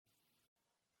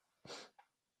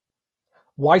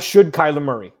Why should Kyler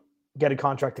Murray get a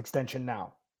contract extension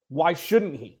now? Why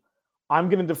shouldn't he? I'm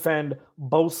going to defend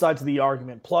both sides of the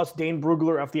argument. Plus, Dane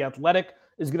Brugler of The Athletic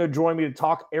is going to join me to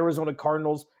talk Arizona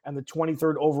Cardinals and the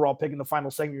 23rd overall pick in the final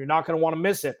segment. You're not going to want to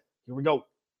miss it. Here we go.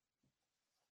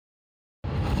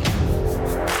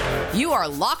 You are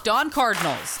Locked On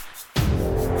Cardinals,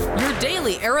 your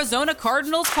daily Arizona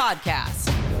Cardinals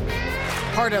podcast.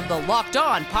 Part of the Locked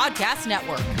On Podcast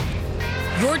Network,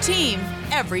 your team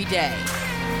every day.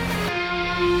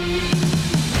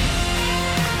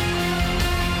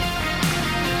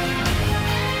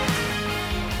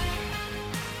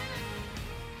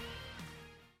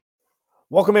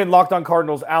 Welcome in, Locked On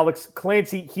Cardinals. Alex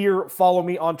Clancy here. Follow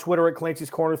me on Twitter at Clancy's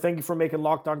Corner. Thank you for making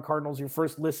Locked On Cardinals your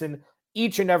first listen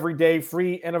each and every day,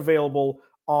 free and available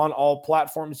on all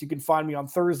platforms. You can find me on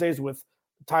Thursdays with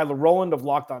Tyler Rowland of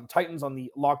Locked On Titans on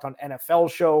the Locked On NFL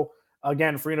show.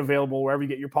 Again, free and available wherever you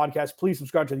get your podcast. Please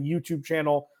subscribe to the YouTube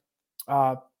channel.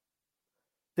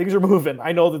 Things are moving.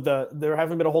 I know that there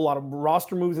haven't been a whole lot of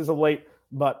roster moves as of late,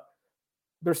 but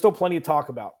there's still plenty to talk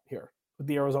about here with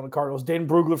the Arizona Cardinals. Dane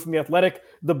Brugler from The Athletic.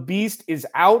 The Beast is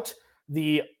out.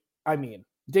 Dane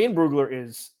Brugler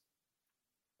is,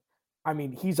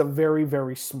 he's a very,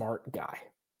 very smart guy.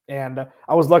 And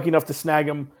I was lucky enough to snag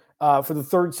him for the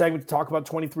third segment to talk about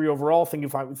 23 overall.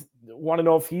 If I want to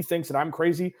know if he thinks that I'm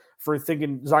crazy for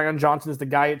thinking Zion Johnson is the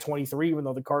guy at 23, even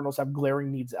though the Cardinals have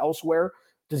glaring needs elsewhere.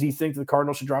 Does he think the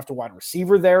Cardinals should draft a wide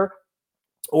receiver there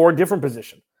or a different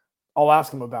position? I'll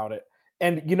ask him about it.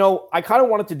 And, I kind of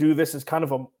wanted to do this as kind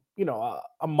of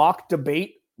a mock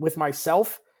debate with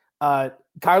myself.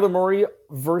 Kyler Murray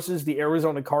versus the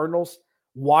Arizona Cardinals.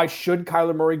 Why should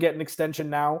Kyler Murray get an extension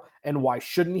now? And why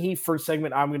shouldn't he? First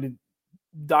segment, I'm going to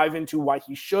dive into why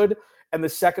he should. And the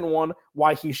second one,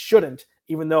 why he shouldn't,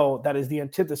 even though that is the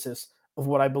antithesis of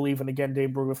what I believe. And again, Dave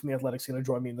Brugler from The Athletic is going to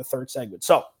join me in the third segment.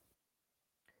 So,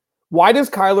 why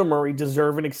does Kyler Murray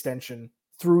deserve an extension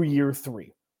through year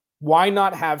 3? Why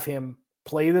not have him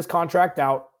play this contract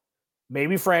out,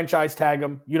 maybe franchise tag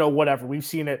him, whatever. We've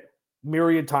seen it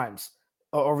myriad times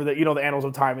over the annals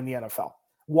of time in the NFL.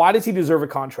 Why does he deserve a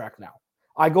contract now?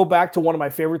 I go back to one of my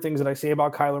favorite things that I say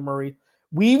about Kyler Murray.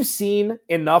 We've seen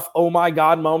enough oh my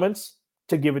God moments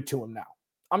to give it to him now.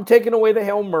 I'm taking away the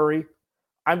Hail Murray.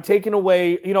 I'm taking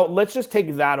away, let's just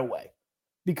take that away.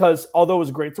 Because although it was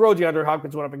a great throw, DeAndre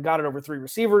Hopkins went up and got it over 3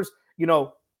 receivers.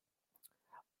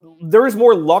 There is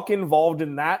more luck involved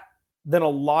in that than a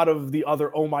lot of the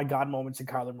other oh my God moments that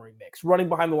Kyler Murray makes. Running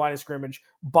behind the line of scrimmage,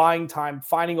 buying time,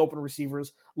 finding open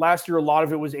receivers. Last year, a lot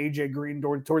of it was A.J. Green.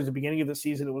 Towards the beginning of the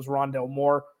season, it was Rondale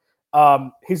Moore.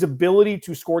 His ability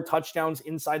to score touchdowns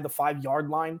inside the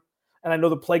 5-yard line, and I know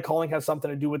the play calling has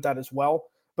something to do with that as well,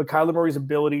 but Kyler Murray's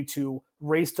ability to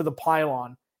race to the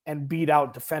pylon and beat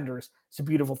out defenders is a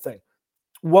beautiful thing.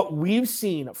 What we've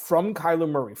seen from Kyler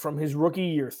Murray from his rookie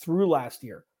year through last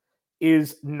year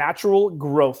is natural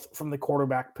growth from the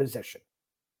quarterback position.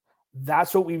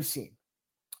 That's what we've seen.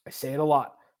 I say it a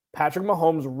lot. Patrick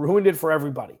Mahomes ruined it for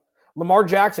everybody. Lamar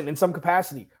Jackson, in some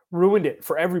capacity, ruined it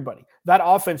for everybody. That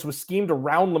offense was schemed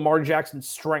around Lamar Jackson's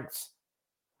strengths,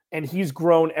 and he's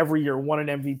grown every year, won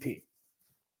an MVP.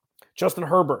 Justin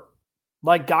Herbert.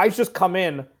 Guys just come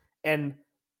in, and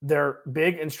they're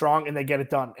big and strong, and they get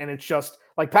it done. And it's just,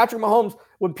 like Patrick Mahomes,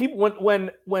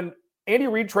 when Andy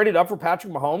Reid traded up for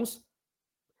Patrick Mahomes,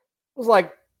 it was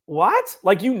like, what?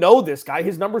 This guy.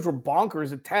 His numbers were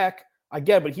bonkers at Tech. I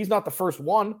get it, but he's not the first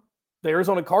one. The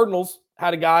Arizona Cardinals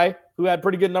had a guy who had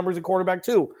pretty good numbers at quarterback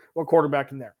too, or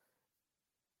quarterback in there.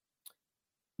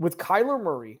 With Kyler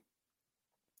Murray,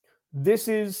 this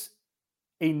is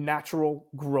a natural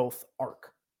growth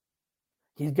arc.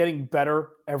 He's getting better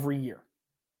every year.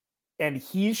 And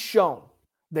he's shown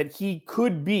that he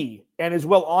could be, and is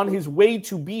well on his way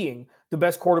to being, the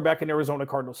best quarterback in Arizona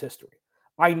Cardinals history.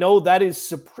 I know that is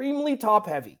supremely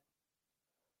top-heavy.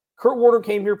 Kurt Warner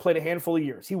came here, played a handful of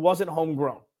years. He wasn't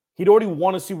homegrown. He'd already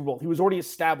won a Super Bowl. He was already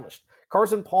established.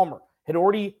 Carson Palmer had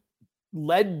already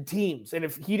led teams. And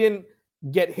if he didn't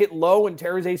get hit low and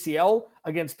tear his ACL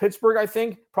against Pittsburgh, I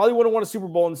think, probably would have won a Super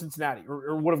Bowl in Cincinnati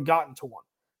or would have gotten to one.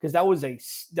 Because that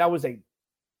was a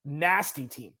nasty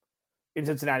team in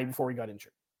Cincinnati before he got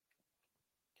injured.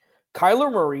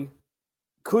 Kyler Murray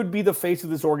could be the face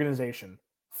of this organization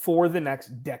for the next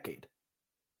decade.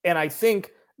 And I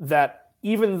think that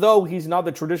even though he's not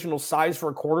the traditional size for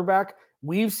a quarterback,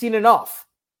 we've seen enough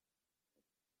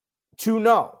to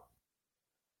know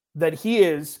that he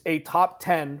is a top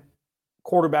 10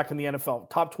 quarterback in the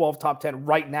NFL, top 12, top 10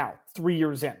 right now, 3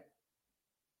 years in.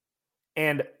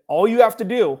 And all you have to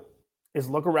do is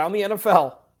look around the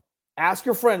NFL, ask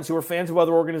your friends who are fans of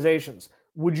other organizations,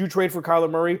 Would you trade for Kyler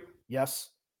Murray? Yes.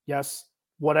 Yes.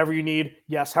 Whatever you need.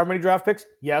 Yes. How many draft picks?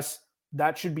 Yes.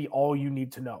 That should be all you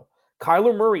need to know.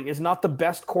 Kyler Murray is not the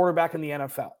best quarterback in the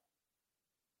NFL.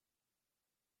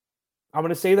 I'm going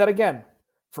to say that again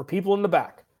for people in the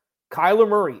back. Kyler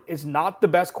Murray is not the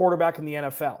best quarterback in the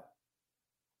NFL.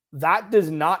 That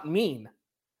does not mean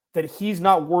that he's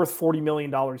not worth $40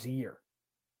 million a year.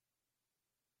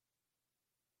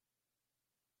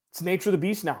 It's the nature of the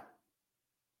beast now.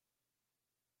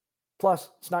 Plus,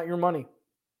 it's not your money.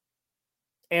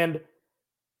 And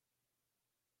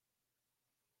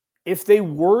if they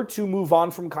were to move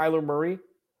on from Kyler Murray,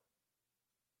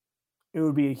 it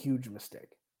would be a huge mistake.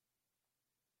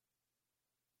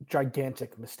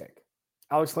 Gigantic mistake.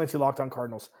 Alex Clancy, Locked On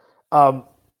Cardinals.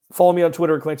 Follow me on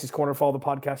Twitter at Clancy's Corner. Follow the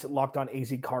podcast at Locked On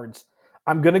AZ Cards.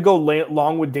 I'm going to go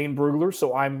long with Dane Brugler,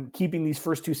 so I'm keeping these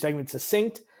first two segments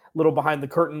succinct, a little behind the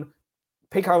curtain.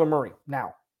 Pay Kyler Murray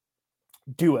now.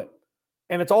 Do it.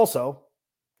 And it's also,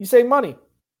 you save money.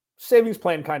 Savings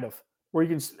plan, kind of, where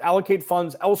you can allocate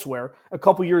funds elsewhere a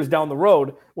couple years down the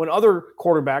road when other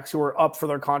quarterbacks who are up for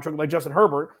their contract, like Justin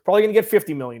Herbert, probably going to get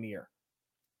 $50 million a year.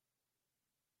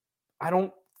 I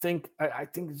think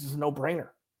this is a no-brainer.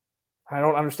 I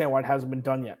don't understand why it hasn't been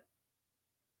done yet.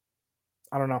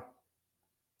 I don't know.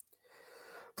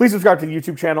 Please subscribe to the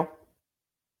YouTube channel.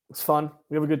 It's fun.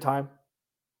 We have a good time.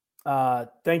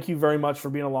 Thank you very much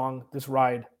for being along this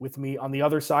ride with me. On the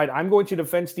other side, I'm going to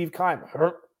defend Steve Keim.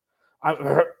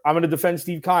 I'm going to defend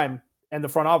Steve Keim and the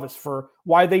front office for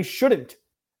why they shouldn't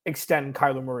extend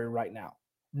Kyler Murray right now.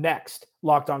 Next,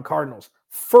 Locked On Cardinals.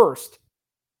 First,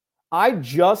 I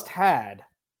just had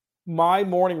my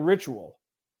morning ritual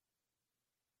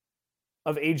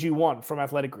of AG1 from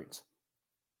Athletic Greens.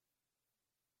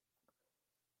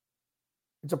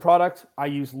 It's a product I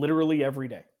use literally every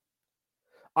day.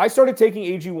 I started taking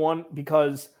AG1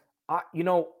 because,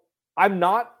 I'm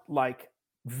not like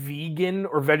vegan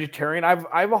or vegetarian. I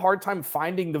have a hard time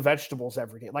finding the vegetables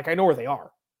every day. Like, I know where they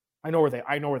are. I know where they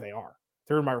are.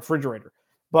 They're in my refrigerator.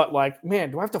 But like, man,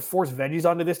 do I have to force veggies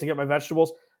onto this to get my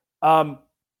vegetables?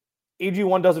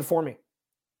 AG1 does it for me.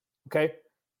 Okay.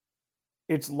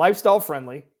 It's lifestyle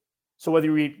friendly. So whether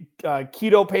you eat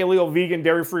keto, paleo, vegan,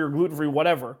 dairy-free, or gluten-free,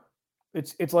 whatever,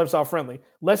 it's lifestyle friendly.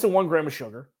 Less than 1 gram of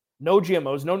sugar, no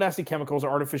GMOs, no nasty chemicals or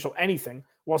artificial anything,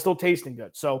 while still tasting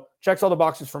good. So checks all the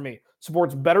boxes for me.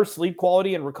 Supports better sleep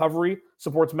quality and recovery,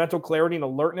 supports mental clarity and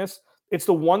alertness. It's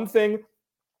the one thing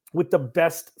with the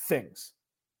best things.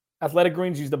 Athletic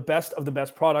Greens use the best of the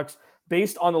best products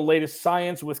based on the latest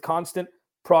science with constant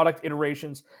product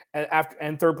iterations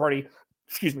and third-party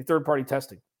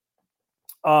testing.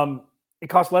 It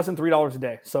costs less than $3 a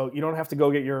day, so you don't have to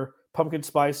go get your pumpkin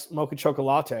spice mocha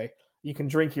chocolate. You can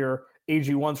drink your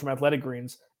AG1s from Athletic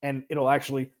Greens, and it'll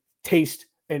actually taste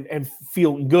and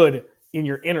feel good in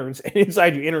your innards and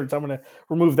inside your innards. I'm going to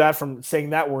remove that from saying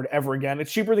that word ever again.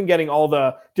 It's cheaper than getting all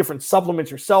the different supplements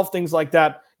yourself, things like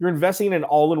that. You're investing in an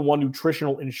all-in-one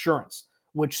nutritional insurance,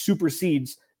 which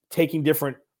supersedes taking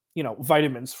different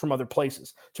vitamins from other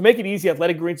places. To make it easy,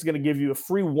 Athletic Greens is going to give you a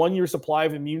free 1-year supply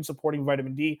of immune-supporting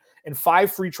vitamin D and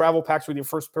 5 free travel packs with your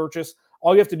first purchase.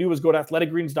 All you have to do is go to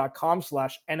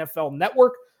athleticgreens.com/NFL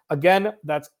Network. Again,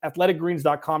 that's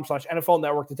athleticgreens.com/NFL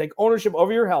Network to take ownership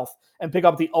over your health and pick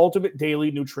up the ultimate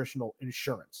daily nutritional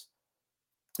insurance.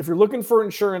 If you're looking for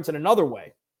insurance in another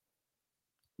way,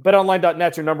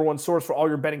 BetOnline.net's your number one source for all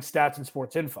your betting stats and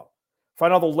sports info.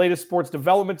 Find all the latest sports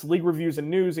developments, league reviews, and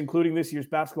news, including this year's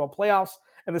basketball playoffs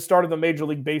and the start of the Major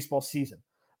League Baseball season.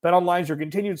 BetOnline is your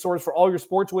continued source for all your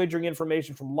sports wagering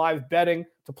information, from live betting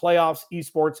to playoffs,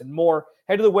 esports, and more.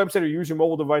 Head to the website or use your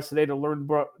mobile device today to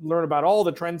learn about all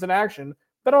the trends in action.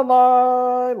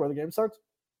 BetOnline, where the game starts.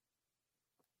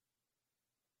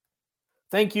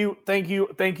 Thank you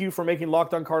for making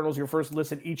Locked On Cardinals your first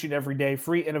listen each and every day,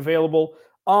 free and available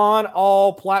on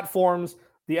all platforms.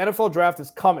 The NFL draft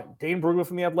is coming. Dane Brugler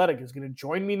from The Athletic is going to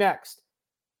join me next.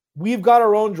 We've got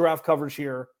our own draft coverage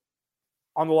here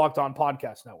on the Locked On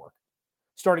Podcast Network.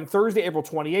 Starting Thursday, April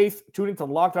 28th, tune into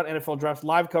Locked On NFL Draft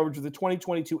live coverage of the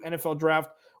 2022 NFL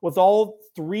Draft with all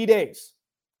 3 days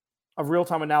of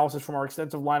real-time analysis from our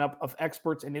extensive lineup of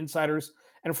experts and insiders.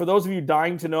 And for those of you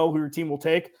dying to know who your team will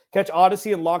take, catch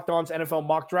Odyssey and Locked On's NFL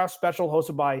Mock Draft special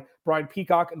hosted by Brian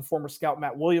Peacock and former scout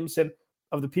Matt Williamson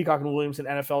of the Peacock and Williamson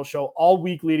NFL show all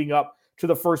week leading up to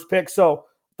the first pick. So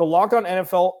the Locked On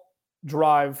NFL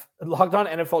Draft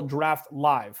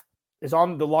Live is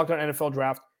on the Locked On NFL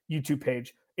Draft YouTube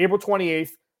page. April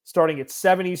 28th, starting at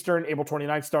 7 Eastern, April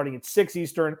 29th, starting at 6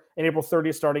 Eastern, and April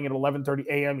 30th, starting at 11:30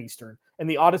 a.m. Eastern. And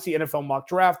the Odyssey NFL Mock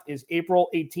Draft is April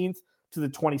 18th to the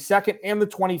 22nd and the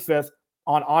 25th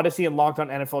on Odyssey and Locked On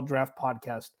NFL Draft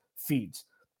podcast feeds.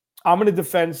 I'm going to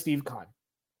defend Steve Keim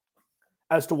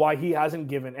as to why he hasn't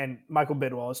given, and Michael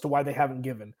Bidwell, as to why they haven't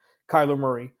given Kyler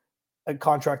Murray a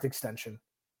contract extension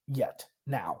yet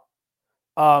now.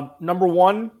 Number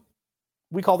one,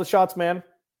 we call the shots, man.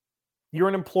 You're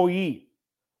an employee.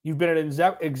 You've been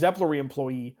an exemplary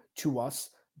employee to us,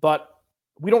 but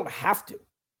we don't have to.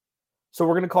 So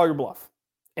we're going to call your bluff.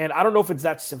 And I don't know if it's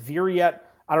that severe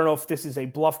yet. I don't know if this is a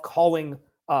bluff calling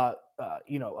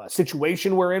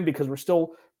situation we're in, because we're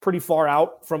still pretty far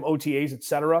out from OTAs,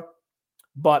 etc.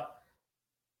 But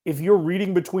if you're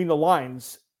reading between the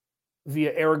lines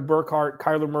via Eric Burkhart,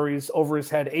 Kyler Murray's over his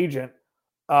head agent,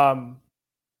 Kyler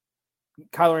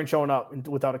ain't showing up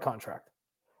without a contract.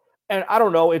 And I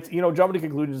don't know. It's, jumping to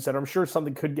conclusions, etc. I'm sure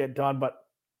something could get done, but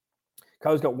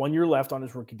Kyler's got 1 year left on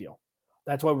his rookie deal.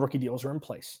 That's why rookie deals are in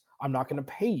place. I'm not going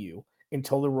to pay you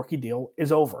until the rookie deal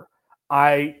is over.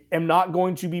 I am not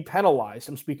going to be penalized.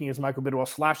 I'm speaking as Michael Bidwell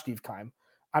 / Steve Keim.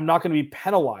 I'm not going to be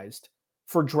penalized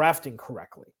for drafting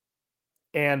correctly.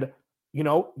 And,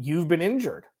 you've been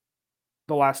injured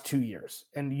the last 2 years,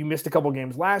 and you missed a couple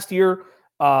games last year.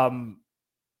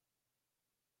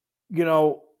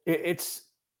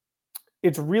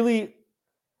 It's really,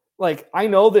 like, I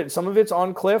know that some of it's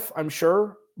on Cliff, I'm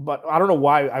sure, but I don't know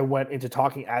why I went into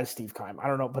talking as Steve Keim. I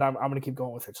don't know, but I'm going to keep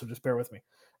going with it, so just bear with me.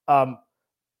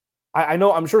 I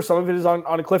know, I'm sure some of it is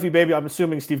on a Cliffy Baby. I'm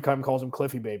assuming Steve Keim calls him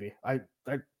Cliffy Baby. I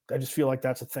just feel like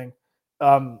that's a thing.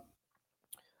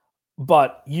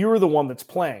 But you're the one that's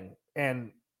playing,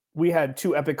 and we had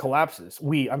 2 epic collapses.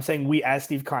 I'm saying we as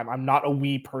Steve Keim. I'm not a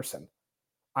we person.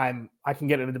 I can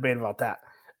get in a debate about that.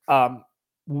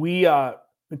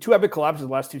 The 2 epic collapses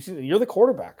the last 2 seasons. You're the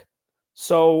quarterback.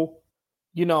 So,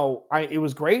 it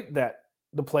was great that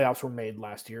the playoffs were made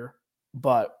last year,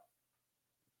 but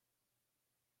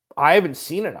I haven't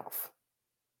seen enough.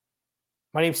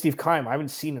 My name's Steve Keim. I haven't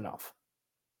seen enough.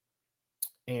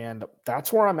 And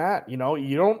that's where I'm at.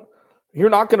 You're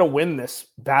not going to win this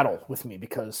battle with me,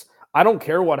 because I don't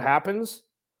care what happens.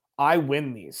 I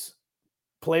win these.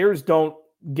 Players don't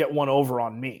get one over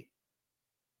on me,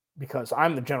 because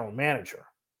I'm the general manager.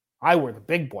 I wear the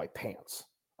big boy pants.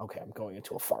 Okay, I'm going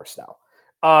into a farce now.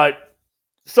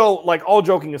 So, all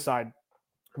joking aside,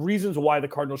 reasons why the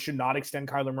Cardinals should not extend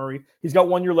Kyler Murray. He's got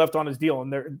 1 year left on his deal,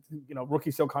 and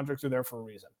rookie sale contracts are there for a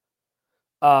reason.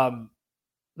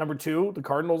 Number 2, the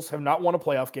Cardinals have not won a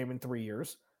playoff game in 3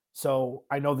 years. So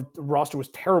I know that the roster was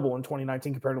terrible in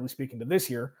 2019, comparatively speaking, to this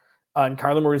year. And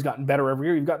Kyler Murray's gotten better every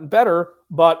year. You've gotten better,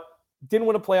 but didn't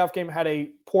win a playoff game, had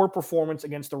a poor performance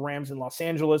against the Rams in Los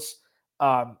Angeles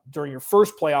during your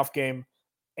first playoff game.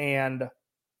 And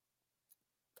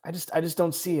I just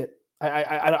don't see it.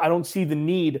 I don't see the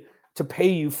need to pay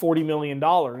you $40 million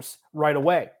right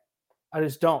away. I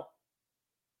just don't.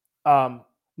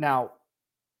 Now,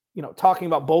 talking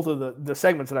about both of the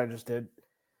segments that I just did,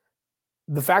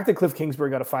 the fact that Cliff Kingsbury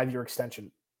got a 5-year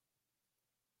extension,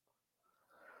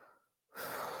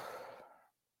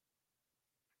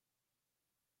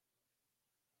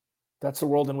 that's the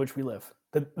world in which we live.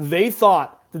 That they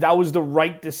thought that was the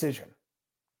right decision.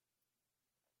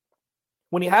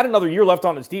 When he had another year left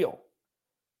on his deal,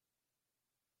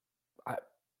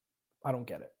 I don't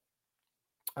get it.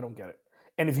 I don't get it.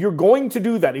 And if you're going to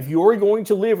do that, if you're going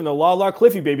to live in the la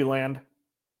Cliffy Baby land,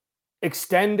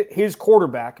 extend his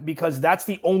quarterback, because that's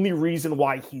the only reason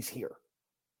why he's here.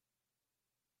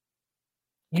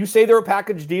 You say they're a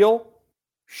package deal?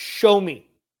 Show me.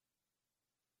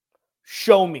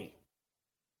 Show me.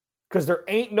 Because there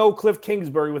ain't no Cliff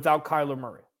Kingsbury without Kyler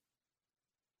Murray.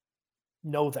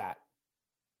 Know that.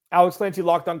 Alex Clancy,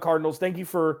 Locked On Cardinals. Thank you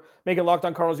for making Locked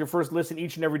On Cardinals your first listen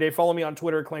each and every day. Follow me on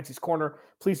Twitter at Clancy's Corner.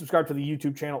 Please subscribe to the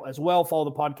YouTube channel as well. Follow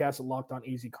the podcast at Locked On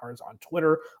AZ Cards on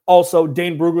Twitter. Also,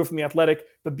 Dane Brugler from The Athletic.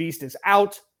 The Beast is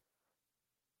out.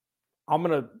 I'm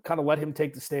going to kind of let him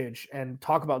take the stage and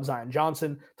talk about Zion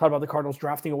Johnson, talk about the Cardinals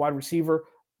drafting a wide receiver,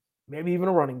 maybe even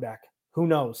a running back. Who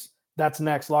knows? That's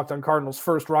next. Locked On Cardinals.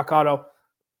 First, Rock Auto.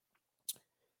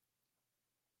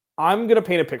 I'm going to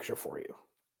paint a picture for you.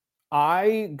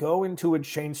 I go into a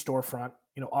chain storefront,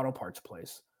 auto parts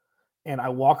place, and I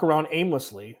walk around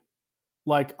aimlessly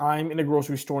like I'm in a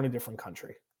grocery store in a different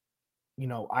country.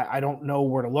 I don't know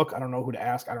where to look. I don't know who to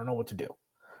ask. I don't know what to do.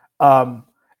 And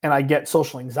I get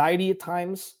social anxiety at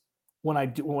times when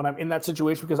I'm in that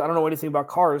situation, because I don't know anything about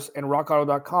cars, and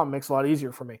rockauto.com makes it a lot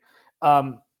easier for me.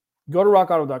 Go to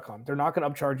rockauto.com. They're not going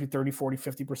to upcharge you 30, 40,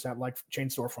 50% like chain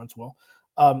storefronts will.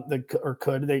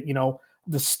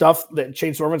 The stuff that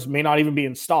chain storefronts may not even be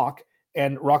in stock,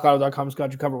 and rockauto.com's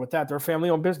got you covered with that. They're a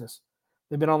family-owned business.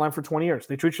 They've been online for 20 years.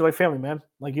 They treat you like family, man.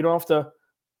 Like, you don't have to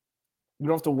You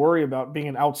don't have to worry about being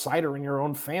an outsider in your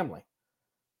own family.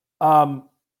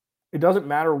 It doesn't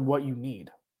matter what you need,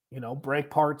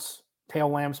 brake parts, tail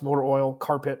lamps, motor oil,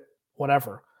 carpet,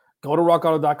 whatever. Go to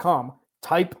rockauto.com,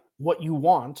 type what you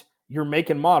want, your make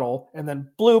and model, and then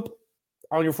bloop,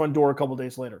 on your front door a couple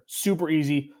days later. Super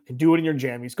easy. You can do it in your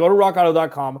jammies. Go to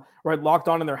rockauto.com, write Locked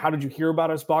On in there. How did you hear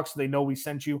about us box so they know we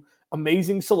sent you?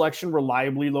 Amazing selection,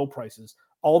 reliably low prices.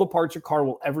 All the parts your car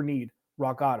will ever need.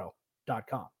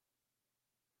 rockauto.com.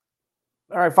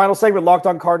 All right, final segment, Locked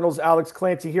On Cardinals. Alex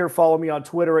Clancy here. Follow me on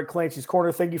Twitter at Clancy's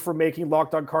Corner. Thank you for making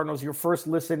Locked On Cardinals your first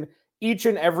listen each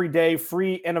and every day,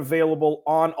 free and available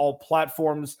on all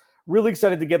platforms. Really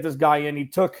excited to get this guy in. He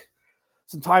took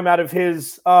some time out of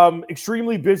his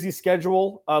extremely busy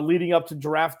schedule leading up to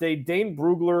draft day. Dane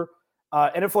Brugler,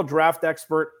 NFL draft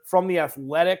expert from The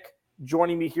Athletic,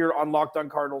 joining me here on Locked On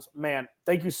Cardinals. Man,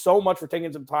 thank you so much for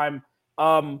taking some time.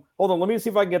 Hold on, let me see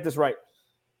if I can get this right.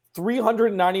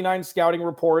 399 scouting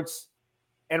reports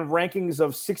and rankings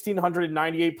of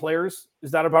 1,698 players.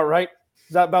 Is that about right?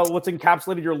 Is that about what's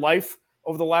encapsulated your life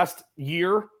over the last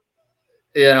year?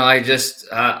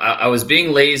 I was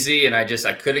being lazy and I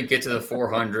couldn't get to the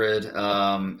 400.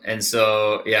 And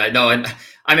so, and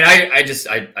I mean,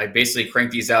 I basically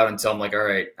cranked these out until I'm like, all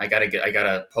right, I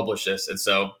gotta publish this. And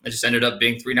so it just ended up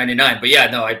being 399,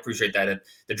 but I appreciate that. And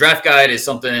the draft guide is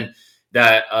something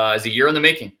that is a year in the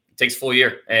making. It takes a full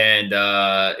year, and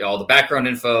all the background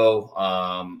info,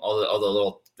 all the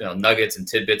little nuggets and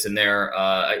tidbits in there.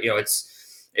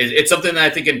 It's something that I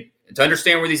think to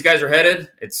understand where these guys are headed,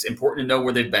 it's important to know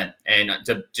where they've been, and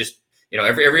to just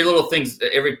every little thing,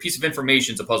 every piece of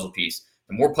information is a puzzle piece.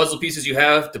 The more puzzle pieces you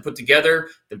have to put together,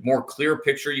 the more clear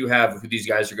picture you have of who these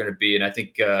guys are going to be. And I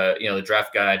think the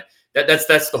draft guide,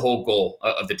 that's the whole goal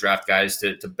of the draft guide, is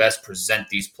to best present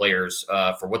these players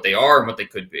for what they are and what they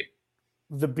could be.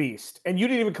 The beast. And you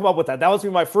didn't even come up with that. That was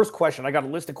my first question. I got a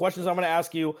list of questions I'm going to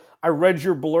ask you. I read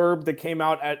your blurb that came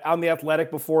out on The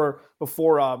Athletic before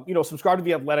subscribe to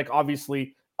The Athletic,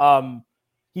 obviously.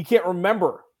 He can't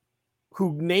remember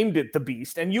who named it The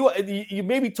Beast. And you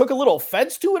maybe took a little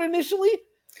offense to it initially?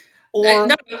 Or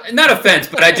not offense,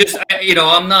 but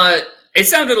I'm not, it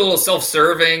sounded a little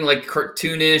self-serving, like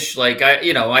cartoonish. Like I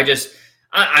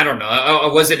don't know.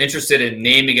 I wasn't interested in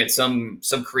naming it some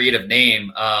creative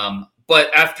name. But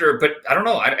I don't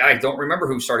know. I don't remember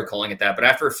who started calling it that. But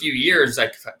after a few years, I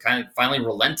kind of finally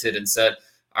relented and said,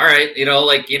 all right,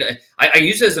 I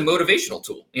use it as a motivational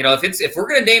tool. If we're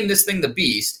going to name this thing The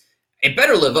Beast, it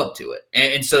better live up to it.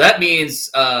 And so that means,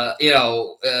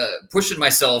 pushing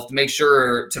myself to make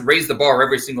sure to raise the bar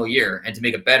every single year and to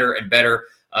make it better and better.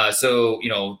 So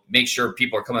make sure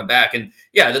people are coming back. And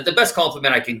the best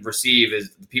compliment I can receive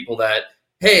is the people that,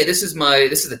 hey, this is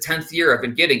the 10th year I've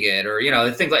been getting it, or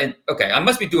things like, okay, I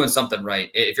must be doing something right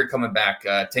if you're coming back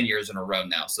 10 years in a row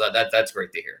now. So that's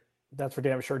great to hear. That's for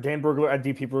damn sure. Dan Brugler at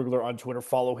DP Brugler on Twitter.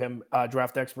 Follow him,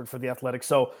 draft expert for The Athletic.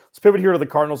 So let's pivot here to the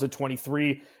Cardinals at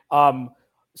 23.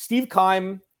 Steve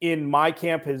Keim in my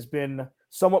camp has been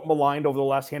somewhat maligned over the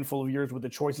last handful of years with the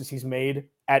choices he's made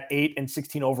at 8 and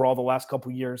 16 overall the last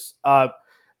couple of years.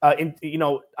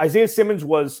 Isaiah Simmons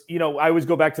was, I always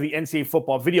go back to the NCAA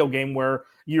football video game where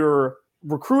you're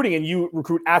recruiting and you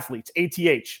recruit athletes,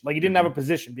 ATH. Like, he didn't have a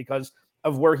position because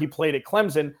of where he played at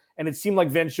Clemson. And it seemed like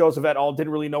Vance Joseph et al.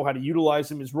 Didn't really know how to utilize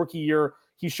him his rookie year.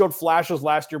 He showed flashes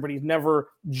last year, but he's never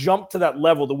jumped to that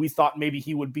level that we thought maybe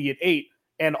he would be at 8.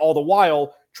 And all the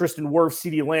while, Tristan Wirfs,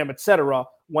 CeeDee Lamb, etc.,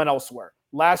 went elsewhere.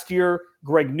 Last year,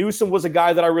 Greg Newsome was a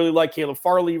guy that I really liked. Caleb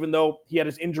Farley, even though he had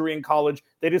his injury in college,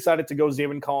 they decided to go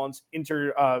Zaven Collins,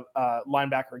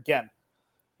 linebacker again.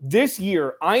 This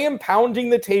year, I am pounding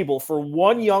the table for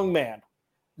one young man,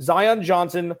 Zion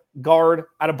Johnson, guard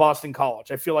out of Boston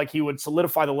College. I feel like he would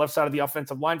solidify the left side of the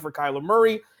offensive line for Kyler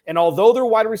Murray. And although their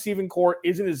wide receiving core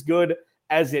isn't as good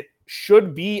as it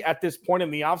should be at this point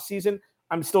in the offseason,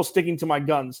 I'm still sticking to my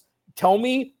guns. Tell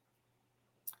me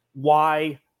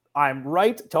why I'm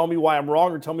right, tell me why I'm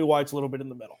wrong, or tell me why it's a little bit in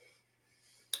the middle.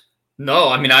 No,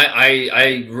 I mean,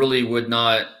 I really would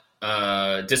not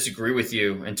disagree with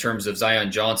you in terms of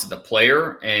Zion Johnson, the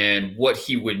player, and what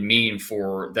he would mean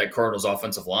for that Cardinals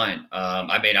offensive line.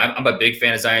 I'm a big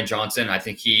fan of Zion Johnson. I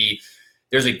think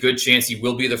there's a good chance he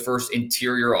will be the first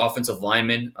interior offensive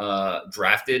lineman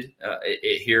drafted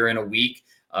here in a week.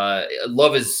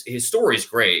 Love his story is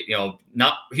great.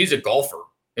 He's a golfer,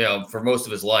 for most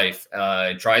of his life.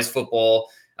 Tries football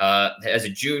as a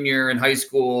junior in high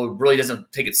school, really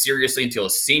doesn't take it seriously until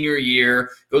his senior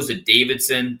year, goes to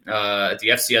Davidson at the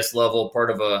FCS level, part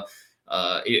of a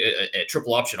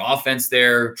triple option offense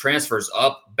there, transfers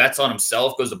up, bets on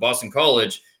himself, goes to Boston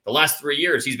College, the last 3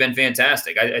 years, he's been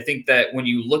fantastic. I think that when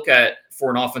you look at for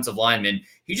an offensive lineman,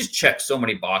 he just checks so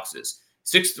many boxes.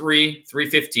 6'3",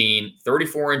 315,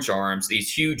 34-inch arms,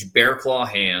 these huge bear claw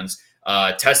hands,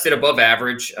 tested above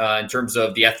average in terms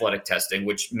of the athletic testing,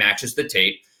 which matches the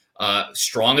tape,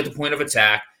 strong at the point of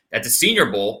attack. At the Senior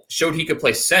Bowl, showed he could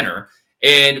play center.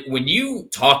 And when you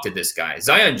talk to this guy,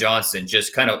 Zion Johnson,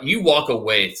 just kind of, you walk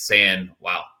away saying,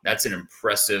 wow, that's an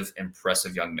impressive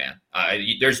young man.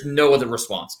 There's no other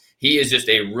response. He is just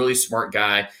a really smart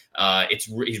guy.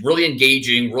 He's really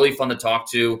engaging, really fun to talk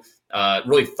to,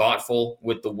 really thoughtful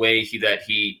with the way he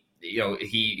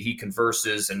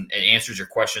converses and answers your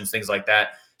questions, things like that.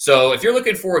 So if you're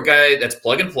looking for a guy that's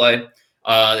plug and play,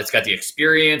 that's got the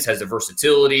experience, has the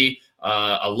versatility,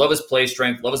 I love his play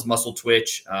strength, love his muscle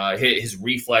twitch, his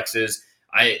reflexes.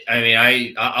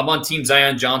 I'm on Team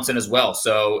Zion Johnson as well.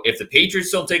 So if the Patriots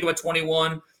still take him at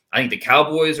 21, I think the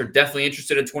Cowboys are definitely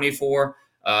interested at 24.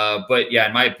 But yeah,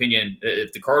 in my opinion,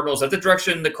 if the Cardinals, at the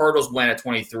direction the Cardinals went at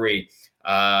 23,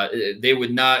 they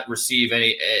would not receive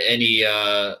any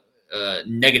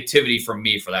negativity from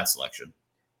me for that selection.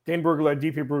 Dane Brugler,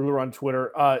 DP Brugler on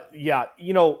Twitter.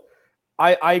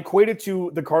 I equate it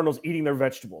to the Cardinals eating their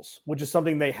vegetables, which is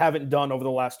something they haven't done over the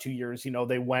last 2 years.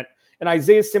 They went and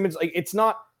Isaiah Simmons. It's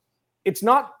not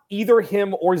either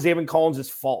him or Zaven Collins'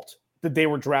 fault that they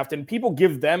were drafted. And people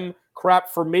give them crap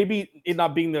for maybe it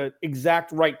not being the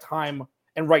exact right time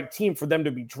and right team for them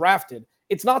to be drafted.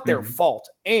 It's not their fault.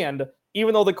 And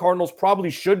even though the Cardinals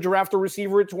probably should draft a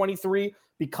receiver at 23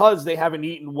 because they haven't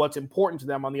eaten what's important to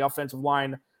them on the offensive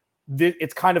line,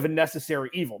 it's kind of a necessary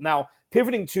evil. Now,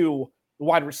 pivoting to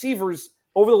wide receivers,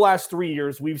 over the last 3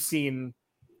 years, we've seen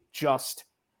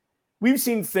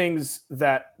things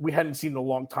that we hadn't seen in a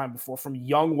long time before, from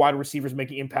young wide receivers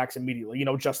making impacts immediately,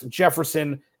 Justin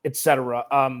Jefferson, etc.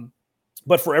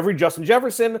 But for every Justin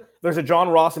Jefferson, there's a John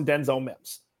Ross and Denzel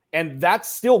Mims. And that's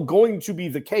still going to be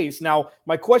the case. Now,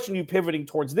 my question to you pivoting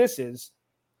towards this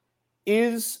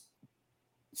is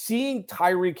seeing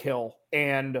Tyreek Hill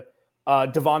and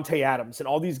Devontae Adams and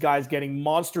all these guys getting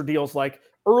monster deals like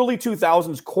early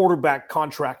 2000s quarterback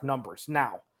contract numbers.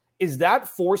 Now, is that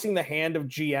forcing the hand of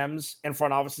GMs and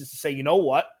front offices to say, you know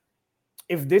what?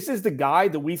 If this is the guy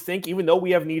that we think, even though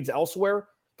we have needs elsewhere,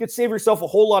 could save yourself a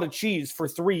whole lot of cheese for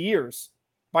 3 years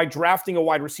by drafting a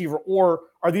wide receiver? Or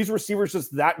are these receivers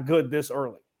just that good this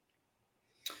early?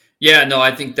 Yeah, no,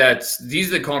 I think these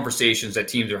are the conversations that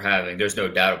teams are having. There's no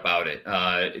doubt about it.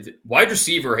 Wide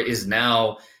receiver is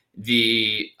now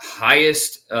the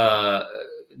highest,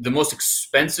 the most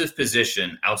expensive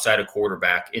position outside of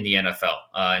quarterback in the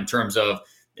NFL. In terms of,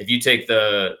 if you take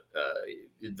the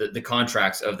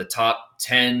contracts of the top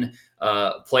 10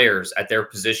 players at their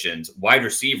positions, wide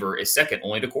receiver is second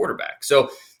only to quarterback.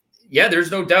 So yeah,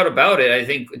 there's no doubt about it. I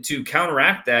think to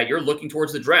counteract that, you're looking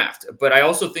towards the draft. But I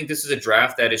also think this is a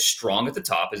draft that is strong at the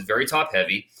top, is very top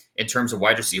heavy in terms of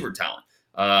wide receiver talent.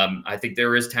 I think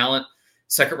there is talent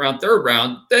second round, third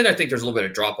round. Then I think there's a little bit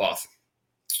of drop off.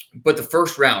 But the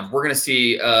first round, we're going to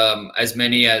see as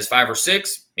many as 5 or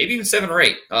 6, maybe even 7 or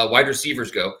 8 wide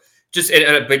receivers go. Just and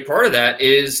a big part of that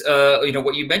is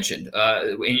what you mentioned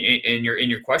in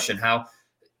your question, how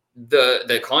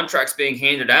the contracts being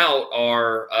handed out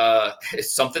are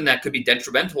something that could be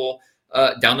detrimental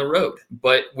down the road.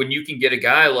 But when you can get a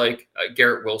guy like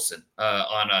Garrett Wilson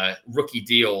on a rookie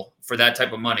deal for that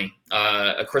type of money,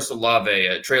 a Chris Olave,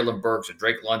 a Treylon Burks, a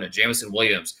Drake London, Jamison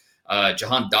Williams,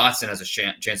 Jahan Dotson has a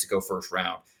chance to go first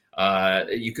round.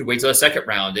 You could wait till the second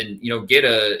round and get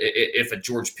if a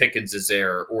George Pickens is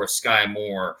there, or a Sky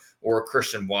Moore, or a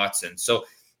Christian Watson. So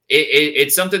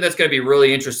it's something that's going to be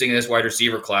really interesting in this wide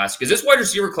receiver class, because this wide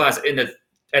receiver class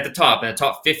at the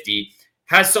top 50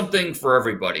 has something for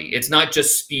everybody. It's not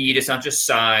just speed, it's not just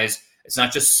size, it's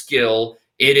not just skill.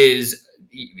 It is,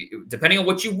 depending on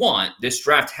what you want, this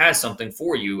draft has something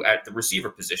for you at the receiver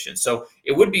position. So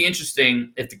it would be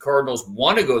interesting if the Cardinals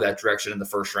want to go that direction in the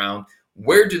first round.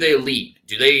 Where do they lean?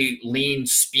 Do they lean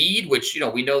speed, which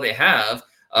we know they have,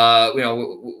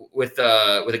 with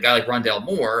a guy like Rondale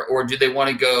Moore, or do they want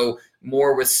to go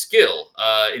more with skill?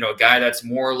 A guy that's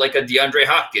more like a DeAndre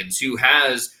Hopkins, who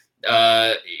has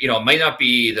might not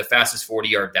be the fastest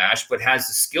 40-yard dash, but has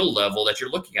the skill level that you're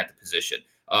looking at the position.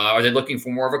 Are they looking for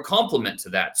more of a complement to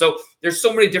that? So there's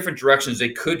so many different directions they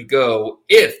could go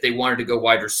if they wanted to go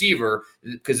wide receiver,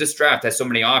 because this draft has so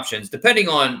many options, depending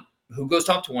on who goes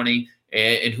top 20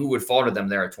 and who would fall to them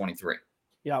there at 23.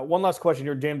 Yeah, one last question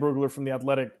here. Dan Brugler from The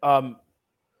Athletic.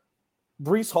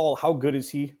 Breece Hall, how good is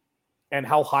he? And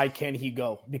how high can he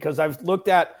go? Because I've looked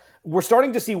at we're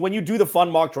starting to see when you do the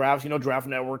fun mock drafts, Draft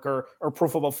Network or Pro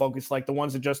Football Focus, like the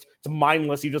ones that it's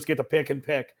mindless. You just get to pick and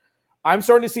pick. I'm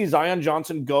starting to see Zion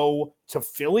Johnson go to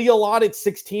Philly a lot at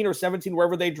 16 or 17,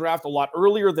 wherever they draft, a lot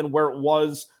earlier than where it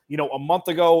was, a month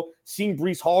ago. Seeing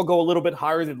Breece Hall go a little bit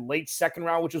higher than late second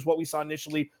round, which is what we saw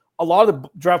initially. A lot of the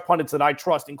draft pundits that I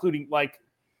trust, including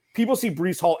people see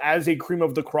Breece Hall as a cream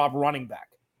of the crop running back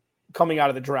coming out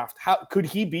of the draft. How could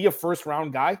he be a first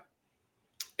round guy?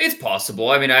 It's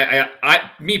possible. I mean,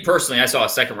 me personally, I saw a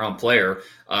second round player.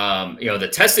 The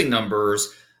testing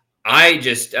numbers,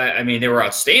 they were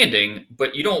outstanding,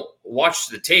 but you don't watch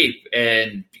the tape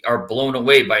and are blown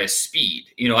away by his speed.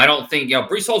 I don't think,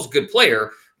 Breece Hall's a good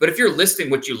player, but if you're listing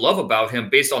what you love about him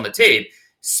based on the tape,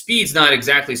 speed's not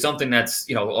exactly something that's,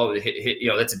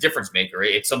 that's a difference maker.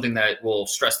 It's something that will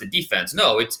stress the defense.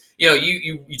 No, it's,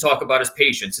 you talk about his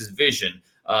patience, his vision,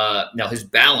 now his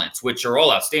balance, which are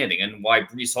all outstanding, and why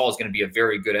Breece Hall is going to be a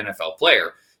very good NFL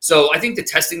player. So I think the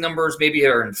testing numbers maybe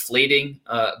are inflating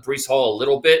Breece Hall a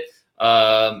little bit.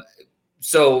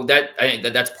 So I think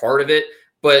that's part of it.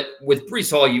 But with Breece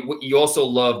Hall, you also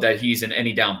love that he's an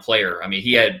any down player. I mean,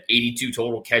 he had 82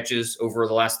 total catches over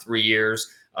the last 3 years.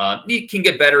 He can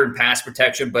get better in pass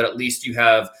protection, but at least you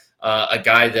have a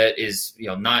guy that is,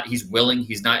 he's willing.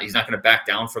 He's not going to back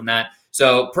down from that.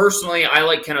 So personally, I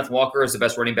like Kenneth Walker as the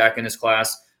best running back in this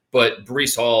class. But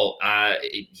Breece Hall,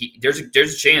 there's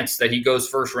a chance that he goes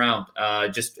first round.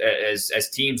 Just as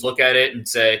teams look at it and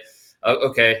say,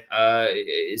 okay,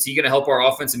 is he going to help our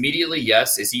offense immediately?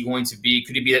 Yes. Could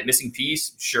he be that missing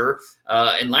piece? Sure.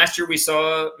 And last year we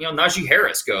saw, Najee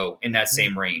Harris go in that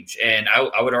same range. And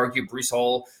I would argue Breece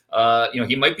Hall,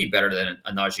 he might be better than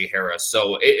a Najee Harris.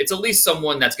 So it's at least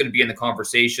someone that's going to be in the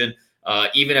conversation,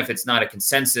 even if it's not a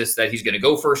consensus that he's going to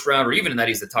go first round or even that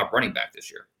he's the top running back this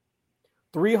year.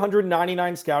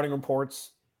 399 scouting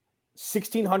reports,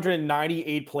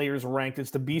 1,698 players ranked. It's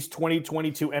the Beast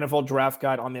 2022 NFL Draft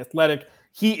Guide on The Athletic.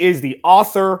 He is the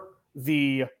author.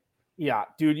 Dude,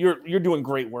 you're doing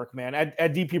great work, man. At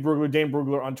DP Brugler, Dane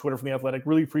Brugler on Twitter from The Athletic.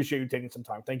 Really appreciate you taking some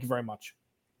time. Thank you very much.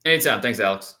 Anytime. Thanks,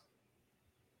 Alex.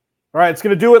 All right, it's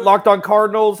going to do it. Locked On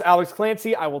Cardinals, Alex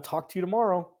Clancy. I will talk to you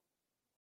tomorrow.